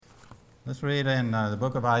Let's read in the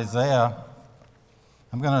book of Isaiah.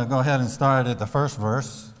 I'm going to go ahead and start at the first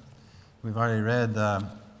verse. We've already read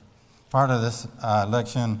part of this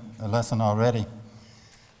lesson already.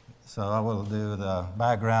 So I will do the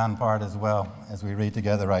background part as well as we read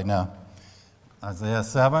together right now. Isaiah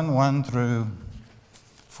 7, 1 through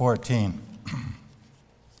 14.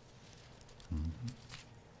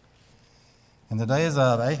 In the days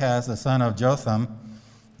of Ahaz, the son of Jotham,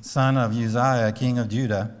 son of Uzziah, king of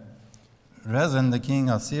Judah, Rezin, the king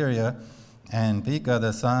of Syria, and Pekah,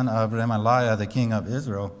 the son of Remaliah, the king of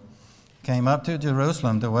Israel, came up to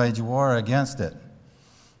Jerusalem to wage war against it,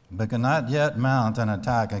 but could not yet mount an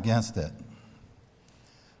attack against it.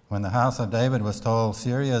 When the house of David was told,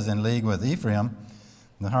 Syria is in league with Ephraim,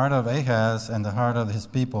 the heart of Ahaz and the heart of his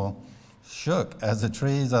people shook as the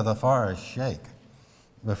trees of the forest shake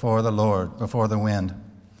before the Lord, before the wind.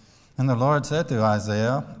 And the Lord said to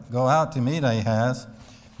Isaiah, "Go out to meet Ahaz,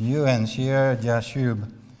 you and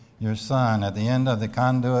Shear-Jashub, your son, at the end of the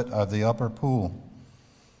conduit of the upper pool,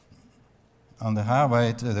 on the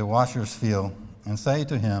highway to the washer's field, and say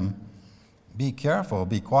to him, be careful,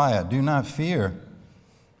 be quiet, do not fear,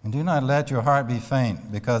 and do not let your heart be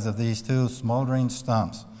faint because of these two smoldering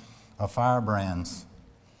stumps of firebrands.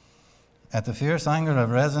 At the fierce anger of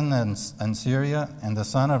Rezin and Syria and the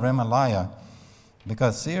son of Remaliah,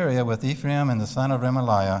 because Syria with Ephraim and the son of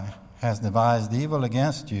Remaliah has devised evil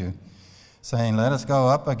against you, saying, let us go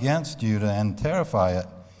up against Judah and terrify it,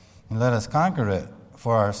 and let us conquer it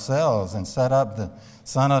for ourselves, and set up the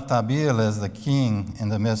son of Tabeel as the king in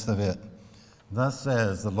the midst of it. Thus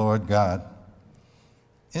says the Lord God,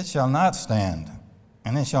 it shall not stand,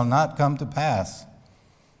 and it shall not come to pass,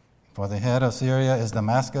 for the head of Syria is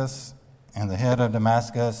Damascus, and the head of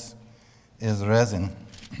Damascus is Rezin.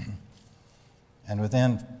 And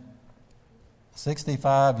within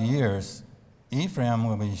 65 years, Ephraim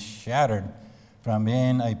will be shattered from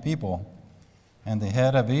being a people, and the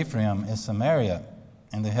head of Ephraim is Samaria,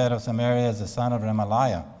 and the head of Samaria is the son of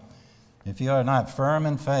Remaliah. If you are not firm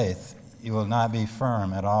in faith, you will not be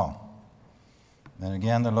firm at all. Then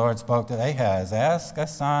again the Lord spoke to Ahaz, ask a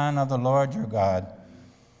sign of the Lord your God.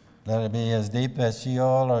 Let it be as deep as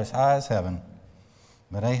Sheol or as high as heaven.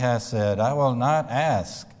 But Ahaz said, I will not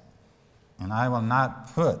ask, and I will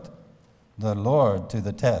not put the Lord to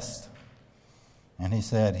the test. And he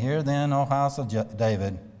said, hear then, O house of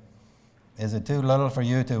David, is it too little for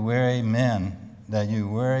you to weary men, that you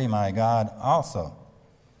weary my God also?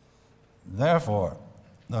 Therefore,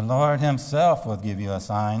 the Lord himself will give you a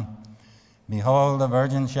sign. Behold, the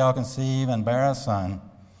virgin shall conceive and bear a son,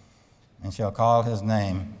 and shall call his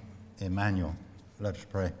name Emmanuel. Let us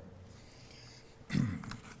pray.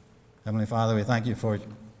 Heavenly Father, we thank you for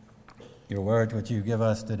your word which you give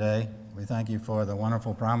us today. We thank you for the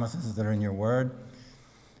wonderful promises that are in your word.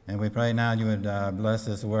 And we pray now you would bless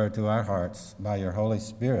this word to our hearts by your Holy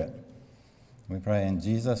Spirit. We pray in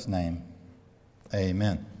Jesus' name.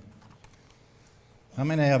 Amen. How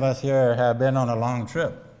many of us here have been on a long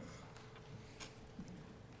trip?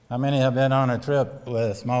 How many have been on a trip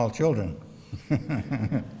with small children?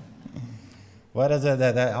 What is it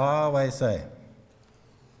that they always say?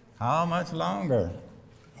 How much longer?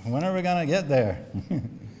 When are we going to get there?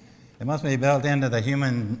 It must be built into the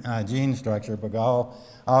human gene structure, because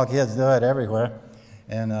all kids do it everywhere.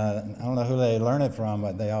 And I don't know who they learn it from,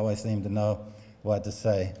 but they always seem to know what to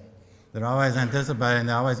say. They're always anticipating,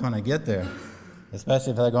 they always want to get there,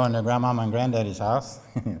 especially if they're going to grandmama and granddaddy's house.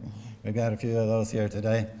 We've got a few of those here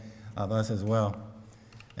today, of us as well.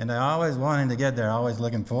 And they're always wanting to get there, always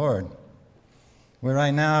looking forward. We're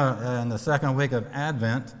right now in the second week of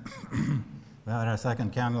Advent. We had our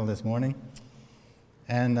second candle this morning.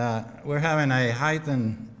 And we're having a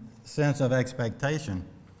heightened sense of expectation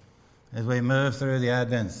as we move through the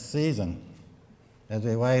Advent season, as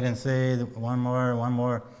we wait and see one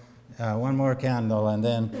more candle, and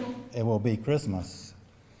then it will be Christmas.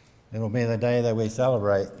 It will be the day that we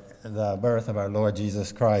celebrate the birth of our Lord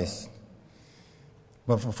Jesus Christ.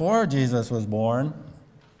 But before Jesus was born,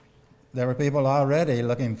 there were people already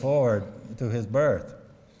looking forward to his birth.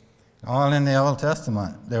 All in the Old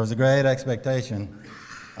Testament, there was a great expectation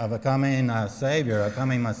of a coming Savior, a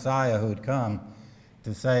coming Messiah who would come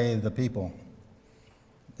to save the people.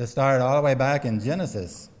 This started all the way back in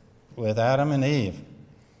Genesis with Adam and Eve.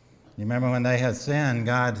 You remember when they had sinned,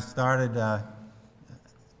 God started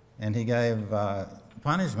and he gave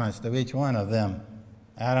punishments to each one of them,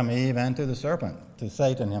 Adam, Eve, and to the serpent, to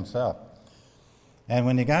Satan himself. And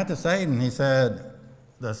when he got to Satan, he said,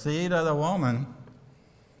 the seed of the woman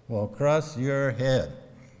will crush your head.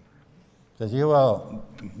 Because you will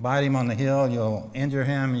bite him on the heel, you'll injure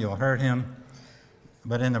him, you'll hurt him.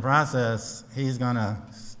 But in the process, he's going to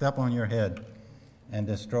step on your head and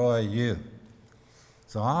destroy you.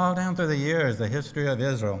 So all down through the years, the history of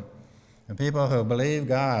Israel, the people who believe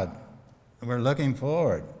God were looking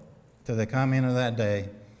forward to the coming of that day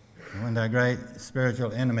when their great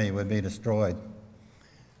spiritual enemy would be destroyed.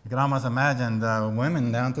 You can almost imagine the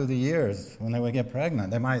women down through the years, when they would get pregnant,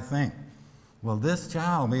 they might think, will this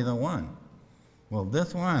child be the one? Will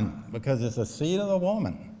this one, because it's the seed of the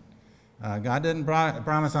woman. God didn't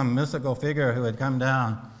promise some mystical figure who would come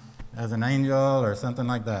down as an angel or something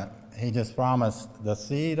like that. He just promised the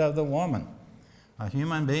seed of the woman. A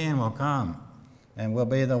human being will come and will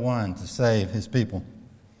be the one to save his people.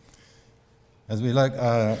 As we look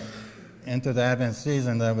into the Advent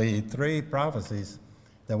season, there will be three prophecies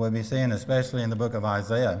that we'll be seeing, especially in the book of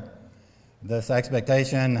Isaiah. This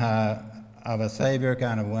expectation of a Savior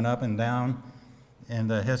kind of went up and down in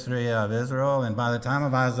the history of Israel, and by the time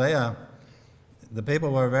of Isaiah, the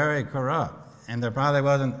people were very corrupt, and there probably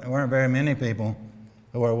weren't very many people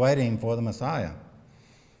who were waiting for the Messiah.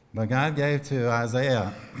 But God gave to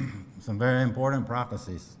Isaiah some very important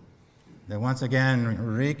prophecies that once again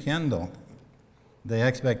rekindle the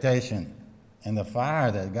expectation and the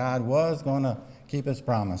fire that God was going to keep his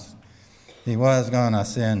promise. He was going to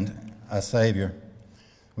send a Savior.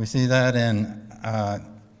 We see that in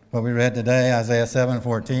what we read today, Isaiah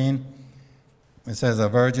 7:14. It says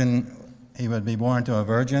he would be born to a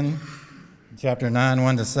virgin. Chapter 9,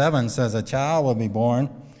 1-7 says a child will be born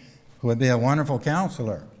who would be a wonderful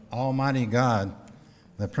counselor, Almighty God,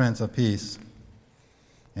 the Prince of Peace.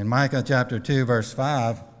 In Micah chapter 2, verse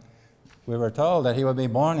 5, we were told that he would be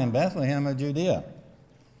born in Bethlehem of Judea.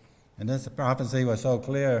 And this prophecy was so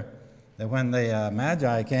clear that when the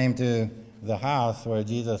Magi came to the house where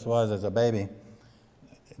Jesus was as a baby,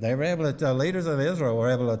 the leaders of Israel were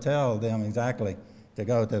able to tell them exactly to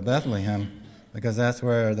go to Bethlehem because that's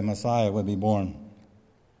where the Messiah would be born.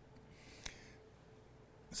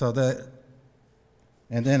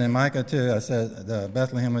 And then in Micah 2, I said the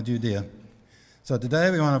Bethlehem of Judea. So today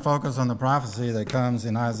we want to focus on the prophecy that comes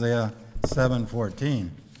in Isaiah 7:14.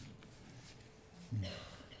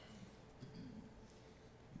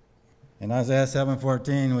 In Isaiah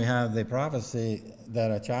 7:14, we have the prophecy that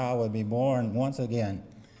a child would be born once again,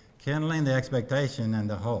 kindling the expectation and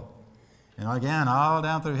the hope. And again, all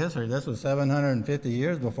down through history, this was 750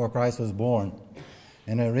 years before Christ was born.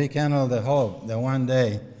 And it rekindled the hope that one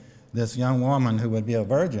day this young woman who would be a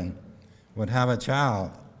virgin would have a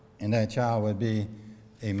child, and that child would be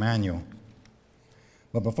Emmanuel.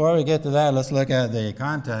 But before we get to that, let's look at the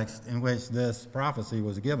context in which this prophecy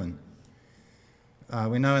was given.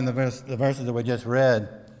 We know in the verses that we just read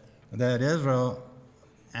that Israel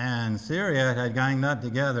and Syria had ganged up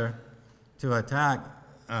together to attack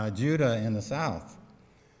Judah in the south.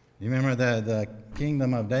 You remember that the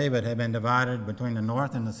kingdom of David had been divided between the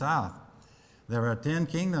north and the south. There were 10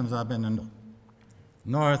 kingdoms up in the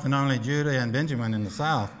north and only Judah and Benjamin in the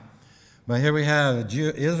south. But here we have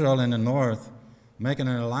Israel in the north making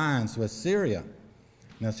an alliance with Syria.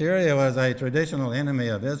 Now, Syria was a traditional enemy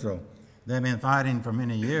of Israel. They've been fighting for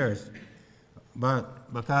many years.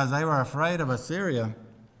 But because they were afraid of Assyria,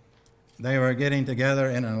 they were getting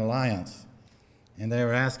together in an alliance. And they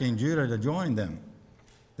were asking Judah to join them.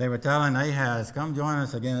 They were telling Ahaz, come join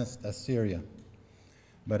us against Assyria.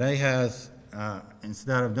 But Ahaz,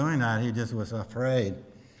 instead of doing that, he just was afraid.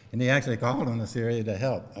 And he actually called on Assyria to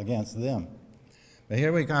help against them. But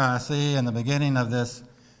here we see in the beginning of this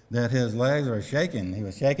that his legs were shaking. He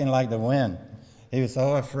was shaking like the wind. He was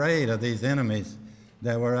so afraid of these enemies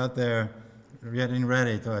that were out there getting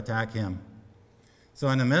ready to attack him. So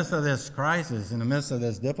in the midst of this crisis, in the midst of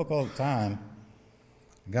this difficult time,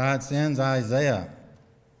 God sends Isaiah,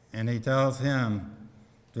 and he tells him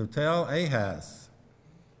to tell Ahaz,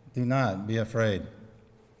 do not be afraid.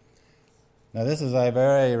 Now this is a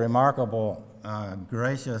very remarkable,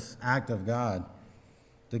 gracious act of God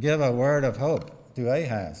to give a word of hope to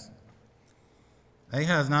Ahaz.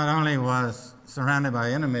 Ahaz not only was surrounded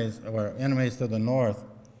by enemies, or enemies to the north,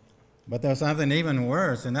 but there was something even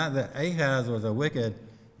worse, and that Ahaz was a wicked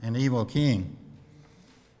and evil king.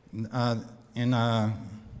 In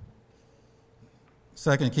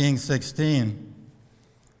 2 Kings 16,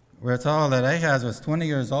 we're told that Ahaz was 20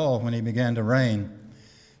 years old when he began to reign,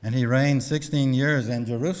 and he reigned 16 years in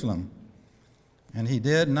Jerusalem. And he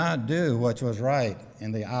did not do what was right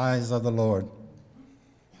in the eyes of the Lord,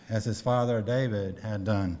 as his father David had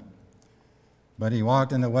done. But he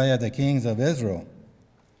walked in the way of the kings of Israel.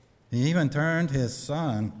 He even burned his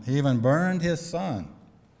son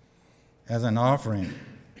as an offering,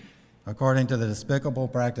 according to the despicable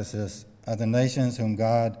practices of the nations whom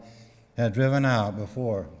God had driven out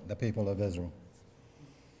before the people of Israel.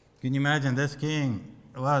 Can you imagine this king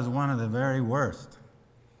was one of the very worst?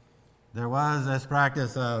 There was this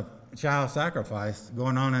practice of child sacrifice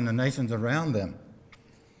going on in the nations around them.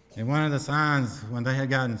 And one of the signs when they had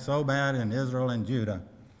gotten so bad in Israel and Judah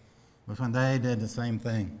was when they did the same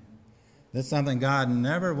thing. This is something God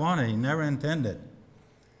never wanted, he never intended.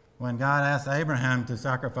 When God asked Abraham to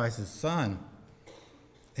sacrifice his son,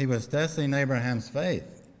 he was testing Abraham's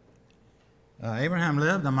faith. Abraham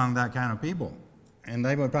lived among that kind of people. And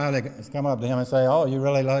they would probably come up to him and say, "Oh, you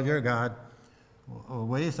really love your God.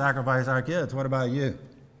 We sacrifice our kids. What about you?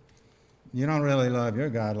 You don't really love your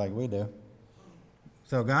God like we do."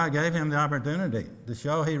 So God gave him the opportunity to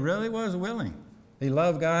show he really was willing. He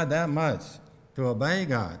loved God that much to obey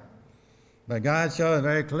God. But God showed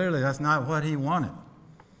very clearly that's not what he wanted.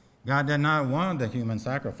 God did not want the human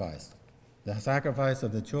sacrifice, the sacrifice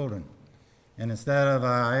of the children. And instead of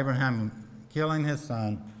Abraham killing his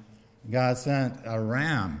son, God sent a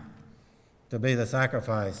ram to be the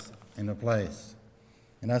sacrifice in the place.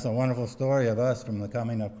 And that's a wonderful story of us from the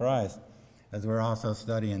coming of Christ, as we're also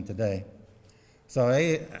studying today. So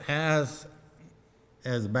Ahaz,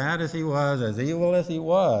 as bad as he was, as evil as he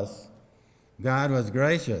was, God was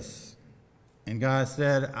gracious. And God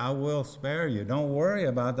said, "I will spare you. Don't worry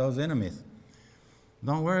about those enemies.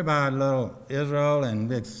 Don't worry about little Israel and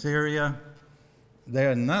big Syria.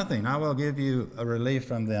 They're nothing. I will give you a relief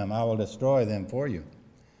from them. I will destroy them for you."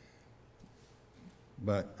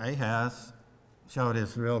 But Ahaz showed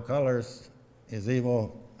his real colors, his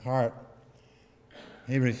evil heart.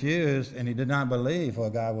 He refused, and he did not believe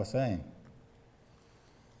what God was saying.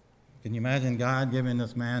 Can you imagine God giving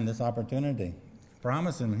this man this opportunity,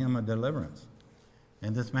 promising him a deliverance?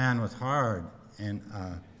 And this man was hard and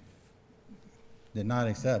did not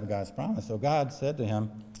accept God's promise. So God said to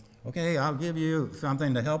him, "Okay, I'll give you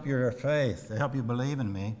something to help your faith, to help you believe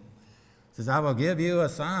in me." He says, "I will give you a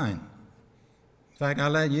sign. In fact, I'll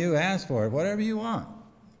let you ask for it, whatever you want."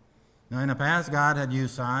 Now, in the past, God had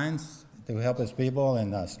used signs to help his people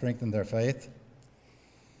and strengthen their faith.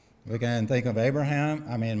 We can think of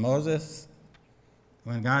Moses.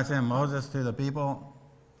 When God sent Moses to the people,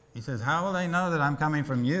 he says, "How will they know that I'm coming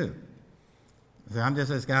from you?" He said, "I'm just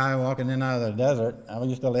this guy walking in out of the desert. I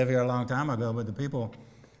used to live here a long time ago," but the people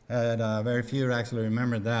had very few actually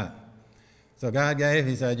remembered that. So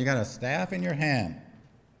he said, "You got a staff in your hand,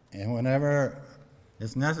 and whenever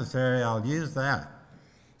it's necessary, I'll use that."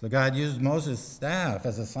 So God used Moses' staff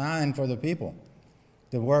as a sign for the people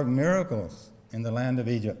to work miracles in the land of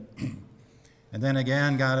Egypt. And then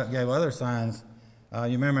again, God gave other signs.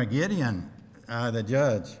 You remember Gideon, the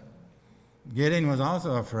judge. Gideon was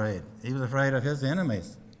also afraid. He was afraid of his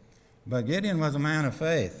enemies. But Gideon was a man of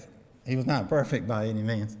faith. He was not perfect by any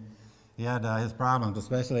means. He had his problems,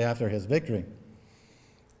 especially after his victory.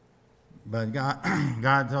 But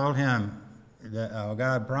God told him,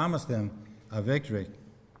 God promised him a victory.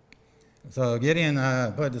 So Gideon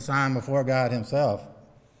put the sign before God himself.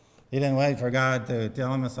 He didn't wait for God to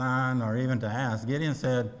tell him a sign or even to ask. Gideon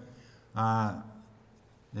said,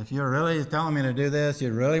 "If you're really telling me to do this,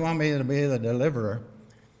 you really want me to be the deliverer,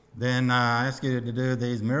 then I ask you to do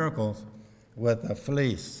these miracles with a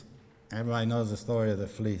fleece." Everybody knows the story of the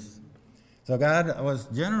fleece. So God was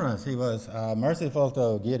generous. He was merciful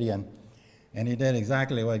to Gideon, and he did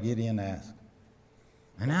exactly what Gideon asked.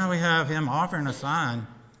 And now we have him offering a sign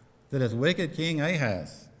to this wicked king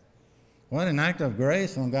Ahaz. What an act of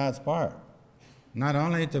grace on God's part. Not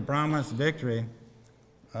only to promise victory,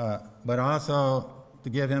 but also to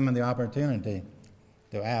give him the opportunity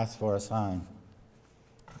to ask for a sign.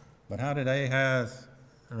 But how did Ahaz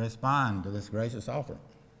respond to this gracious offer?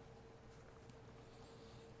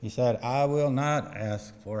 He said, "I will not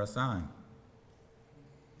ask for a sign."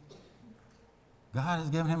 God has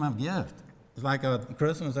given him a gift. It's like a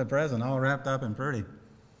Christmas present, all wrapped up and pretty.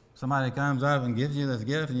 Somebody comes up and gives you this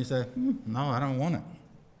gift, and you say, "No, I don't want it."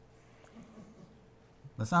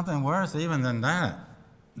 But something worse even than that,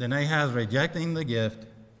 than Ahaz rejecting the gift,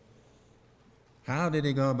 how did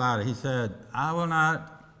he go about it? He said, "I will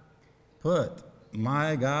not put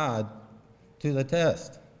my God to the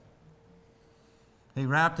test." He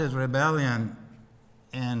wrapped his rebellion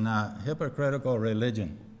in hypocritical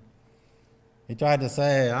religion. He tried to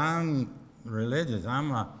say, "I'm religious.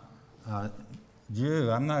 I'm a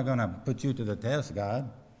Jew. I'm not going to put you to the test, God.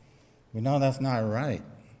 We know that's not right."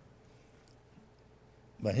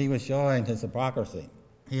 But he was showing his hypocrisy.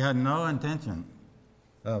 He had no intention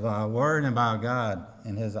of worrying about God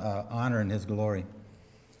and his honor and his glory.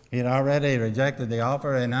 He had already rejected the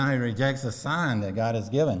offer, and now he rejects the sign that God has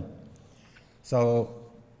given. So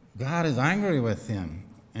God is angry with him.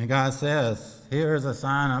 And God says, here is a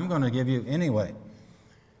sign I'm going to give you anyway.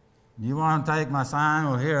 You want to take my sign?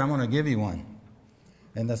 Well, here, I'm going to give you one.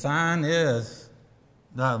 And the sign is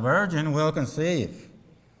the virgin will conceive.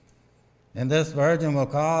 And this virgin will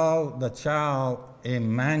call the child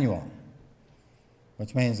Emmanuel,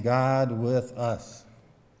 which means God with us.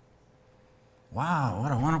 Wow,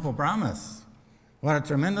 what a wonderful promise. What a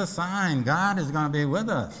tremendous sign. God is going to be with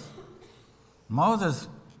us. Moses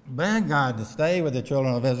begged God to stay with the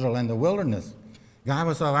children of Israel in the wilderness. God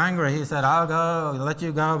was so angry, he said, I'll go, let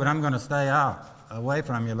you go, but I'm going to stay out, away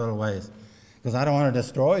from you a little ways, because I don't want to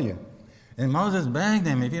destroy you. And Moses begged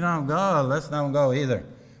him, if you don't go, let's don't go either.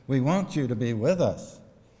 We want you to be with us.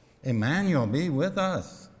 Emmanuel, be with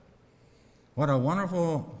us. What a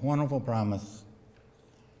wonderful, wonderful promise.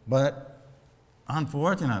 But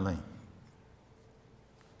unfortunately,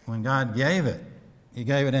 when God gave it, he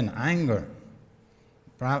gave it in anger.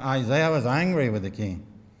 Isaiah was angry with the king.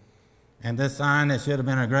 And this sign that should have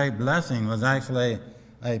been a great blessing was actually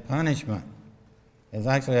a punishment. It was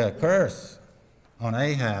actually a curse on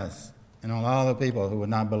Ahaz and on all the people who would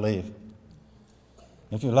not believe.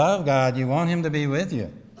 If you love God, you want him to be with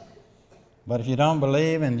you. But if you don't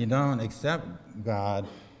believe and you don't accept God,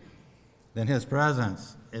 then his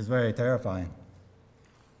presence is very terrifying.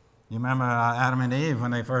 You remember Adam and Eve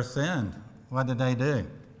when they first sinned? What did they do?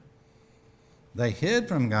 They hid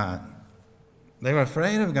from God. They were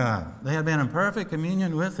afraid of God. They had been in perfect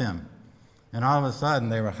communion with him. And all of a sudden,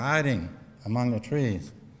 they were hiding among the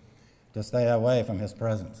trees to stay away from his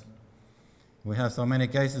presence. We have so many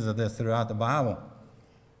cases of this throughout the Bible.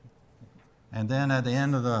 And then at the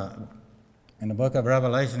end of in the book of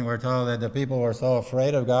Revelation, we're told that the people were so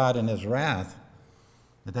afraid of God and his wrath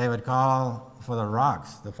that they would call for the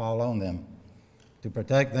rocks to fall on them to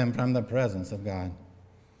protect them from the presence of God.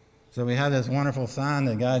 So we have this wonderful sign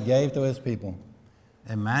that God gave to his people,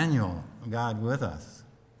 Emmanuel, God with us.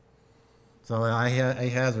 So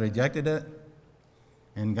Ahaz rejected it,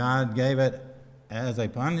 and God gave it as a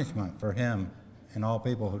punishment for him and all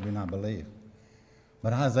people who do not believe.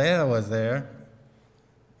 But Isaiah was there.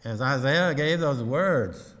 As Isaiah gave those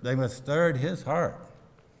words, they stirred his heart.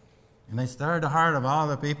 And they stirred the heart of all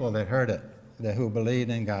the people that heard it, who believed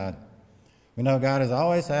in God. We know God has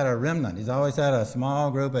always had a remnant. He's always had a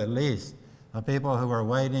small group at least of people who were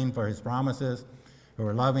waiting for his promises, who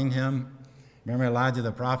were loving him. Remember, Elijah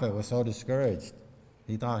the prophet was so discouraged.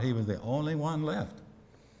 He thought he was the only one left.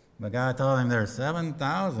 But God told him there are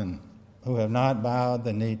 7,000 who have not bowed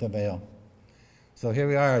the knee to Baal. So here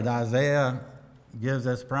we are. Isaiah gives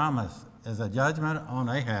this promise as a judgment on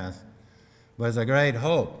Ahaz, but as a great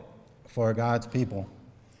hope for God's people.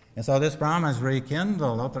 And so this promise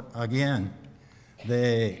rekindled again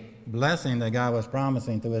the blessing that God was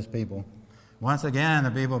promising to his people. Once again,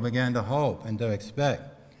 the people began to hope and to expect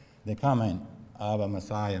the coming of a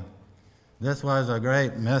Messiah. This was a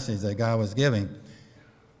great message that God was giving.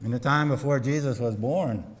 In the time before Jesus was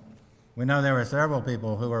born, we know there were several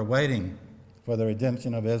people who were waiting for the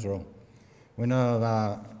redemption of Israel. We know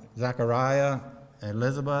of Zechariah,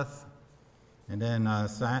 Elizabeth, and then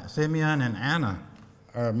Simeon and Anna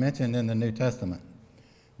are mentioned in the New Testament.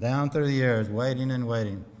 Down through the years, waiting and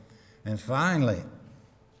waiting. And finally,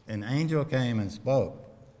 an angel came and spoke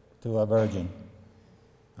to a virgin,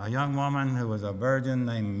 a young woman who was a virgin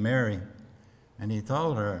named Mary, and he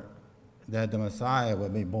told her that the Messiah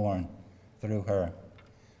would be born through her.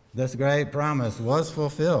 This great promise was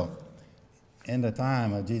fulfilled in the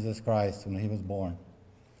time of Jesus Christ when he was born.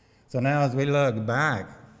 So now as we look back,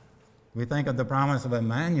 we think of the promise of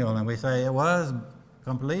Emmanuel and we say it was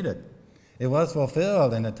completed. It was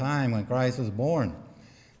fulfilled in the time when Christ was born.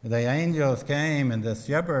 The angels came and the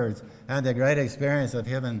shepherds had the great experience of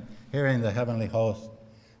hearing the heavenly host.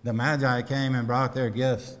 The Magi came and brought their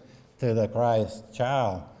gifts to the Christ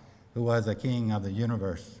child, who was the King of the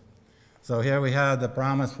universe. So here we have the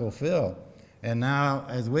promise fulfilled. And now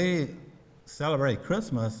as we celebrate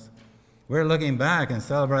Christmas, we're looking back and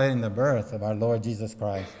celebrating the birth of our Lord Jesus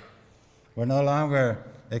Christ. We're no longer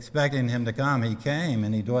expecting him to come. He came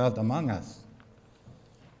and he dwelt among us.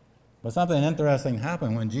 But something interesting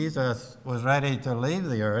happened when Jesus was ready to leave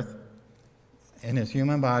the earth in his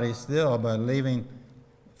human body still, but leaving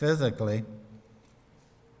physically.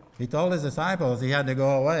 He told his disciples he had to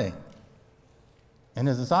go away. And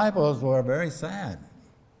his disciples were very sad.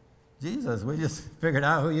 Jesus, we just figured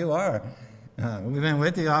out who you are. We've been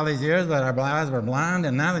with you all these years, but our eyes were blind,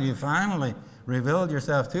 and now that you finally revealed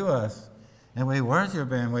yourself to us, and we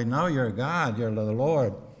worship and we know you're God, you're the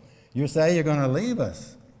Lord, you say you're going to leave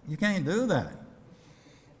us. You can't do that.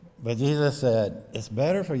 But Jesus said, it's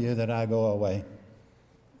better for you that I go away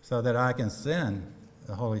so that I can send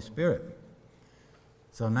the Holy Spirit.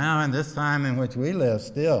 So now in this time in which we live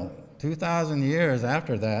still, 2,000 years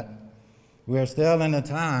after that, we are still in a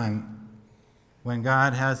time when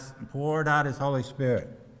God has poured out his Holy Spirit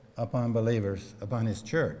upon believers, upon his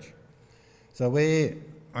church. So we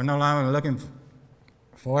are no longer looking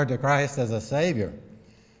forward to Christ as a Savior.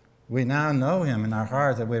 We now know him in our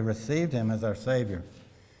hearts, that we received him as our Savior.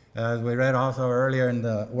 As we read also earlier in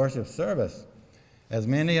the worship service, as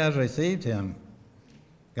many as received him,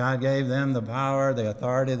 God gave them the power, the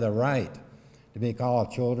authority, the right to be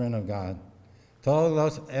called children of God. Told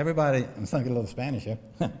those, everybody, I'm thinking a little Spanish here.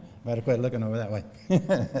 Better quit looking over that way.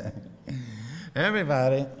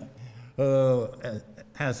 Everybody who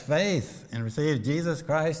has faith and receives Jesus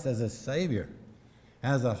Christ as his Savior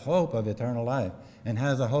has a hope of eternal life and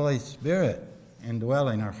has a Holy Spirit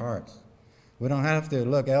indwelling our hearts. We don't have to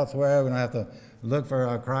look elsewhere. We don't have to look for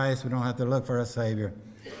a Christ. We don't have to look for a Savior.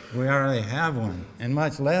 We already have one. And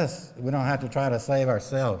much less, we don't have to try to save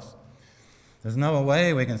ourselves. There's no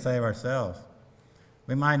way we can save ourselves.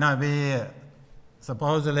 We might not be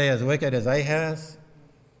supposedly as wicked as Ahaz.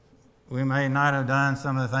 We may not have done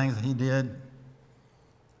some of the things he did.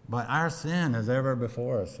 But our sin is ever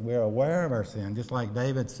before us. We are aware of our sin, just like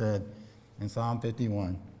David said in Psalm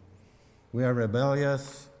 51. We are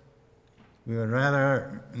rebellious. We would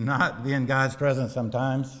rather not be in God's presence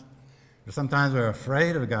sometimes. Or sometimes we're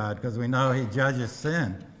afraid of God because we know he judges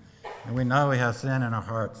sin. And we know we have sin in our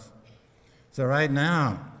hearts. So right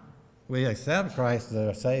now, we accept Christ as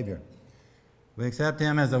our Savior. We accept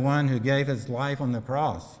him as the one who gave his life on the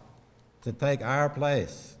cross to take our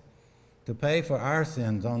place, to pay for our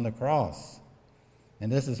sins on the cross.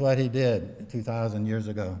 And this is what he did 2,000 years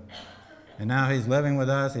ago. And now he's living with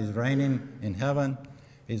us. He's reigning in heaven.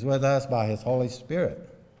 He's with us by his Holy Spirit.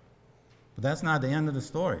 But that's not the end of the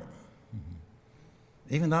story.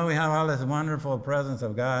 Even though we have all this wonderful presence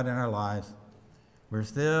of God in our lives, we're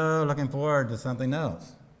still looking forward to something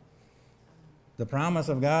else. The promise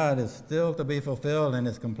of God is still to be fulfilled in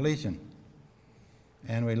its completion.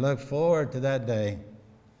 And we look forward to that day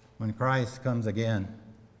when Christ comes again.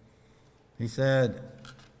 He said,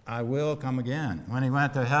 I will come again. When he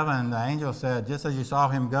went to heaven, the angel said, just as you saw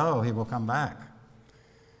him go, he will come back.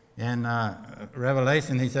 In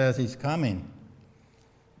Revelation, he says he's coming.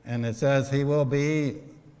 And it says he will be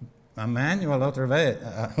Emmanuel otra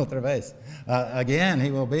vez. Again, he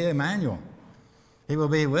will be Emmanuel. He will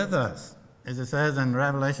be with us. As it says in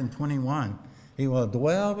Revelation 21, he will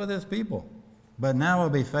dwell with his people. But now we'll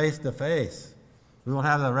be face to face. We will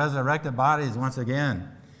have the resurrected bodies once again.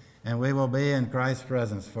 And we will be in Christ's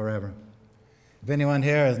presence forever. If anyone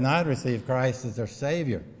here has not received Christ as their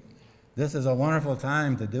Savior, this is a wonderful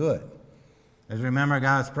time to do it. As remember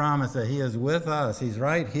God's promise that he is with us. He's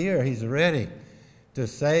right here. He's ready to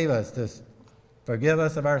save us, to forgive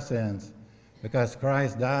us of our sins, because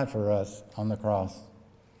Christ died for us on the cross.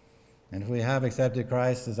 And if we have accepted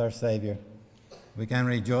Christ as our Savior, we can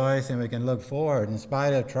rejoice and we can look forward in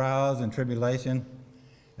spite of trials and tribulation,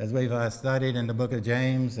 as we've studied in the book of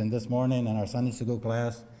James and this morning in our Sunday school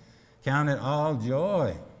class. Count it all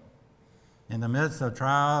joy in the midst of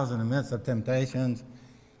trials, in the midst of temptations,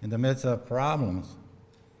 in the midst of problems.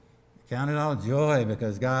 Count it all joy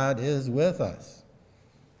because God is with us.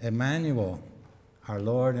 Emmanuel, our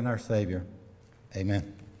Lord and our Savior.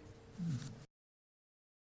 Amen.